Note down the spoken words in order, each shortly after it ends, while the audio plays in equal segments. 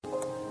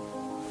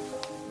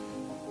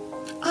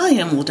I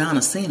am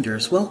LaDonna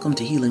Sanders. Welcome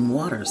to Healing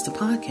Waters, the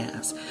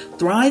podcast.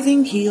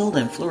 Thriving, healed,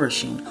 and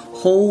flourishing,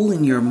 whole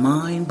in your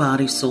mind,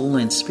 body, soul,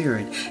 and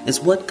spirit is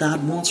what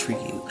God wants for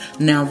you.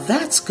 Now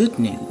that's good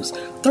news.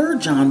 3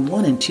 John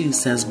 1 and 2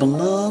 says,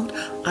 Beloved,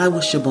 I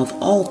wish above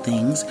all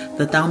things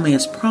that thou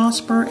mayest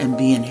prosper and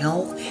be in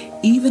health,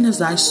 even as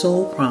thy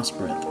soul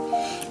prospereth.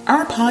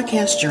 Our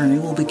podcast journey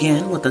will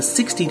begin with a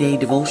 60-day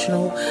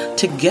devotional.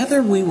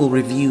 Together we will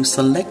review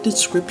selected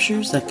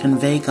scriptures that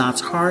convey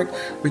God's heart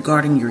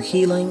regarding your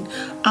healing.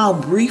 I'll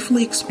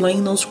briefly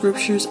explain those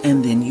scriptures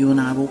and then you and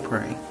I will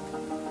pray.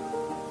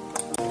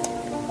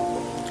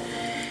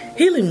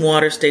 Healing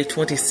Waters Day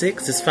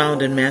 26 is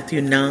found in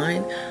Matthew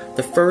 9,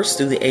 the 1st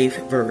through the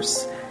 8th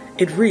verse.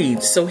 It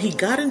reads, So he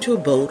got into a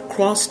boat,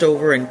 crossed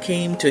over, and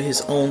came to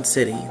his own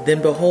city.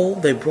 Then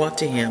behold, they brought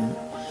to him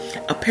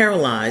a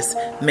paralyzed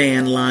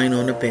man lying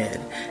on a bed.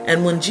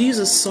 And when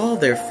Jesus saw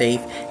their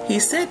faith, he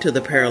said to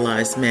the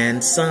paralyzed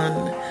man,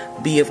 Son,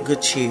 be of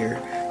good cheer.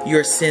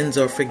 Your sins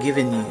are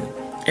forgiven you.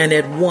 And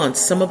at once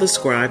some of the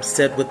scribes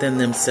said within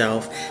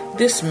themselves,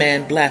 This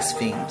man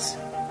blasphemes.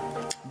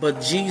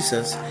 But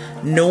Jesus,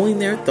 knowing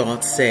their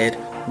thoughts, said,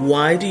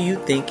 Why do you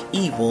think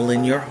evil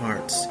in your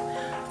hearts?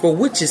 For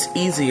which is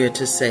easier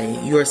to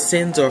say, Your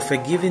sins are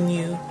forgiven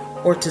you,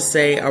 or to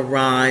say,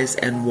 Arise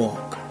and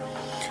walk?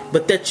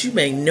 But that you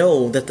may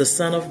know that the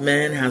Son of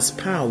Man has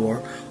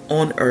power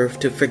on earth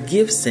to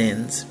forgive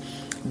sins.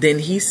 Then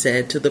he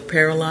said to the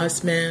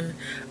paralyzed man,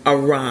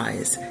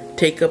 Arise,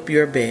 take up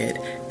your bed,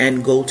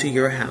 and go to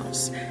your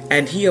house.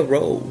 And he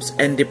arose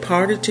and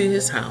departed to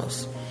his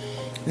house.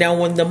 Now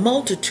when the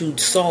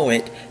multitude saw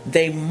it,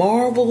 they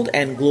marveled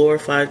and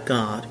glorified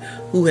God,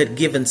 who had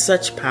given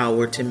such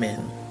power to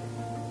men.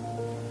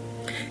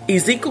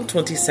 Ezekiel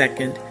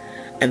 22nd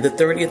and the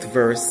 30th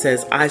verse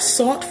says, I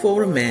sought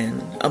for a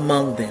man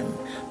among them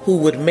who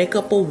would make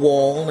up a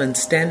wall and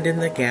stand in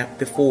the gap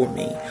before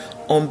me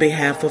on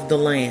behalf of the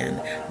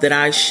land, that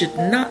I should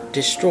not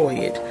destroy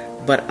it,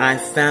 but I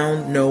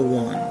found no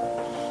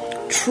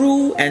one.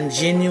 True and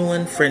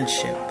genuine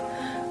friendship,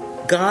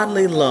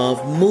 godly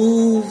love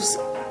moves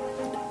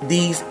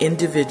these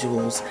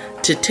individuals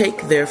to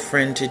take their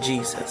friend to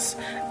Jesus.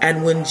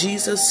 And when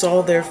Jesus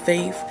saw their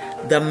faith,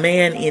 the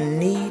man in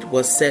need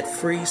was set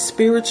free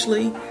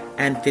spiritually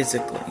and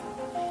physically.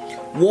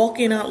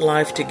 Walking out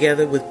life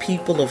together with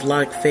people of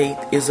like faith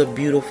is a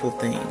beautiful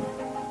thing.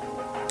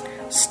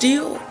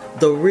 Still,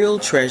 the real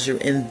treasure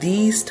in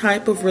these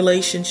type of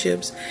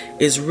relationships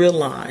is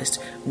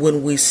realized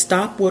when we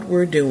stop what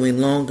we're doing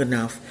long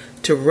enough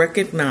to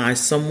recognize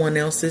someone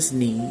else's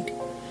need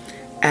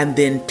and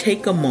then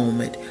take a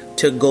moment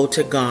to go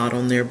to God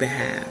on their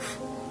behalf.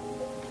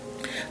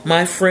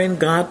 My friend,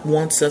 God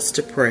wants us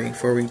to pray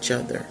for each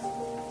other.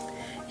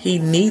 He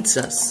needs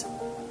us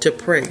to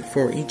pray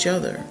for each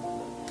other.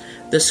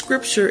 The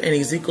scripture in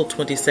Ezekiel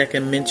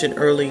 22nd mentioned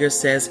earlier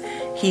says,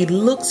 He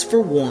looks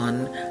for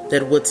one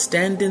that would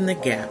stand in the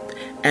gap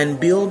and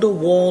build a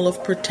wall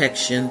of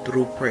protection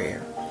through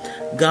prayer.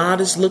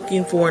 God is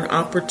looking for an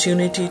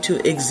opportunity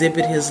to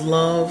exhibit His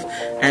love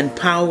and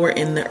power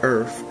in the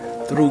earth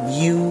through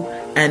you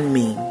and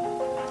me.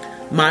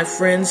 My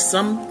friends,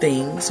 some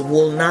things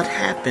will not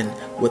happen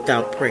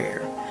without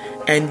prayer.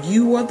 And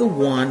you are the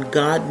one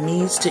God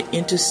needs to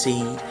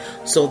intercede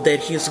so that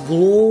His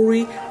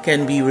glory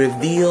can be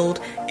revealed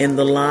in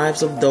the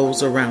lives of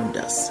those around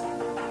us.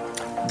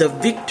 The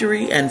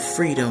victory and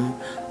freedom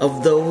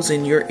of those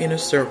in your inner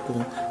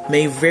circle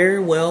may very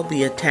well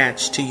be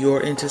attached to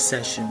your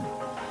intercession.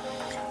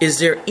 Is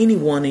there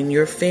anyone in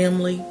your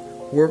family,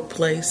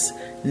 workplace,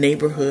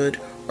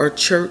 neighborhood, or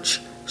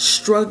church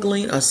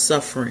struggling or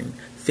suffering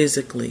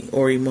physically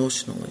or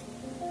emotionally?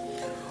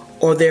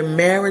 Or their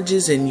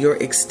marriages in your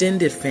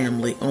extended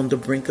family on the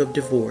brink of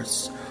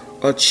divorce,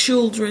 or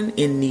children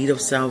in need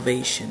of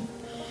salvation?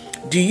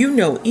 Do you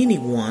know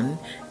anyone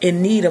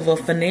in need of a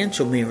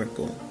financial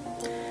miracle?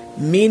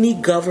 Many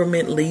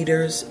government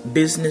leaders,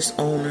 business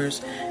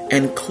owners,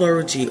 and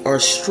clergy are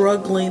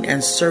struggling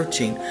and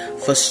searching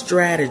for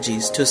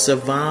strategies to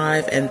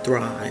survive and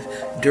thrive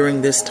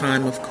during this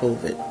time of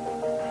COVID.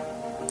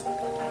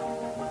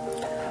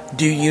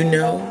 Do you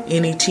know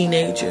any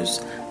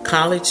teenagers,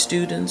 college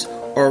students,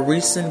 or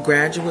recent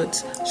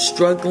graduates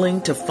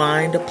struggling to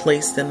find a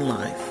place in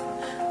life,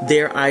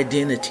 their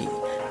identity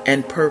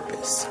and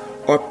purpose,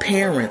 or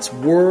parents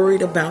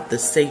worried about the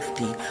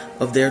safety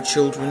of their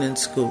children in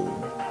school?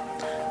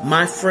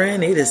 My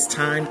friend, it is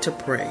time to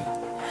pray,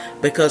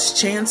 because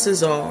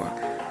chances are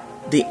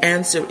the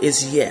answer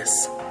is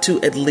yes to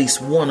at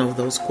least one of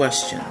those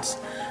questions.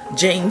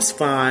 James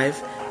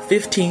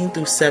 5:15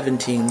 through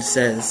 17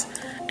 says,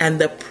 And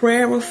the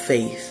prayer of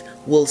faith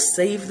will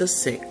save the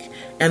sick,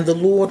 and the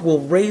Lord will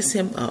raise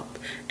him up,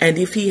 and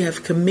if he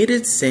have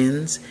committed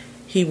sins,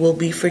 he will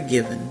be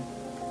forgiven.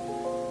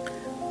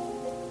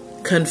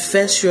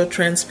 Confess your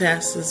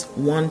trespasses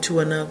one to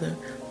another.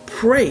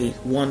 Pray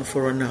one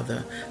for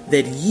another,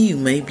 that you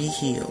may be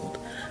healed.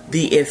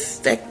 The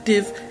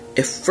effective,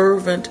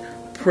 fervent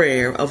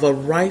prayer of a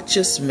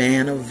righteous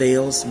man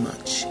avails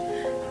much.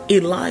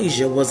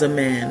 Elijah was a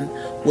man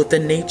with a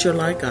nature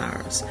like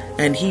ours,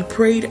 and he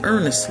prayed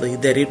earnestly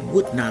that it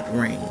would not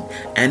rain,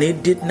 and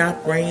it did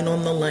not rain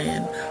on the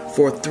land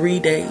for 3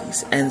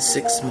 days and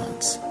 6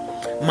 months.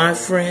 My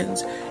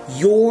friends,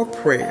 your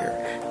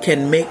prayer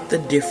can make the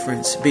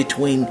difference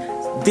between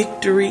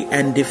victory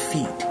and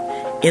defeat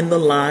in the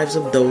lives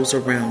of those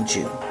around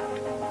you.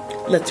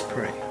 Let's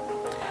pray.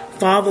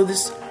 Father,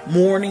 this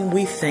morning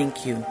we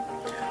thank you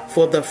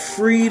for the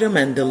freedom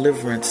and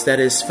deliverance that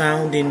is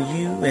found in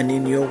you and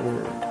in your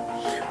word.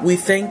 We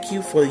thank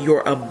you for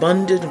your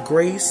abundant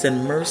grace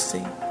and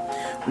mercy.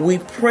 We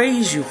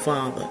praise you,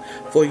 Father,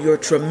 for your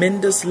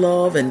tremendous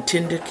love and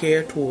tender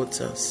care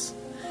towards us.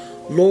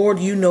 Lord,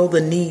 you know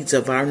the needs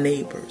of our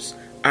neighbors,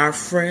 our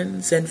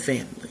friends and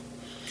family.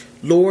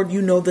 Lord,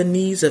 you know the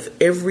needs of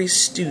every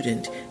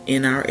student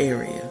in our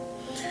area.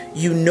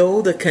 You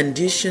know the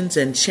conditions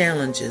and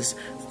challenges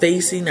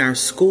facing our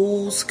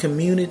schools,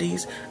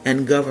 communities,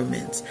 and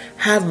governments.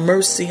 Have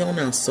mercy on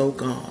us, O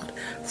God.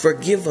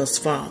 Forgive us,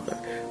 Father.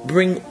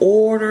 Bring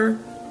order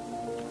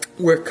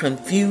where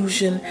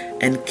confusion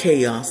and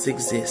chaos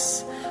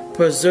exists.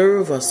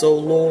 Preserve us, O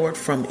Lord,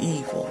 from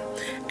evil,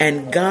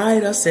 and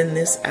guide us in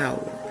this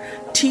hour.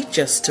 Teach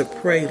us to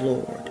pray,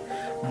 Lord.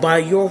 By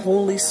your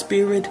Holy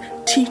Spirit,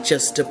 teach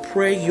us to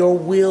pray your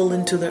will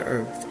into the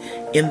earth.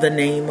 In the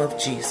name of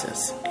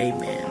Jesus,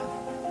 amen.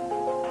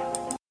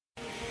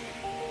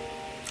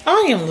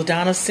 I am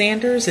LaDonna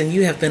Sanders, and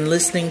you have been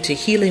listening to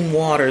Healing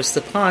Waters,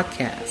 the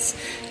podcast.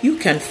 You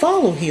can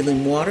follow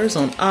Healing Waters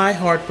on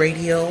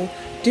iHeartRadio,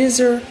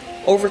 Deezer,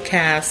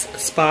 Overcast,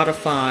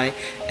 Spotify,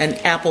 and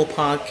Apple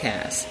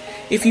Podcasts.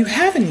 If you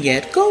haven't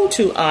yet, go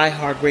to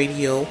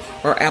iHeartRadio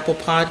or Apple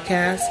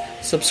Podcasts,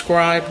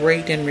 subscribe,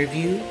 rate, and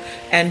review,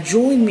 and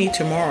join me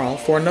tomorrow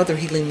for another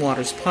Healing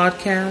Waters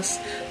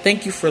podcast.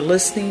 Thank you for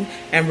listening,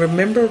 and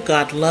remember,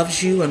 God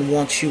loves you and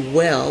wants you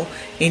well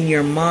in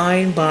your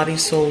mind, body,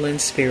 soul,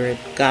 and spirit.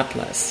 God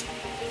bless.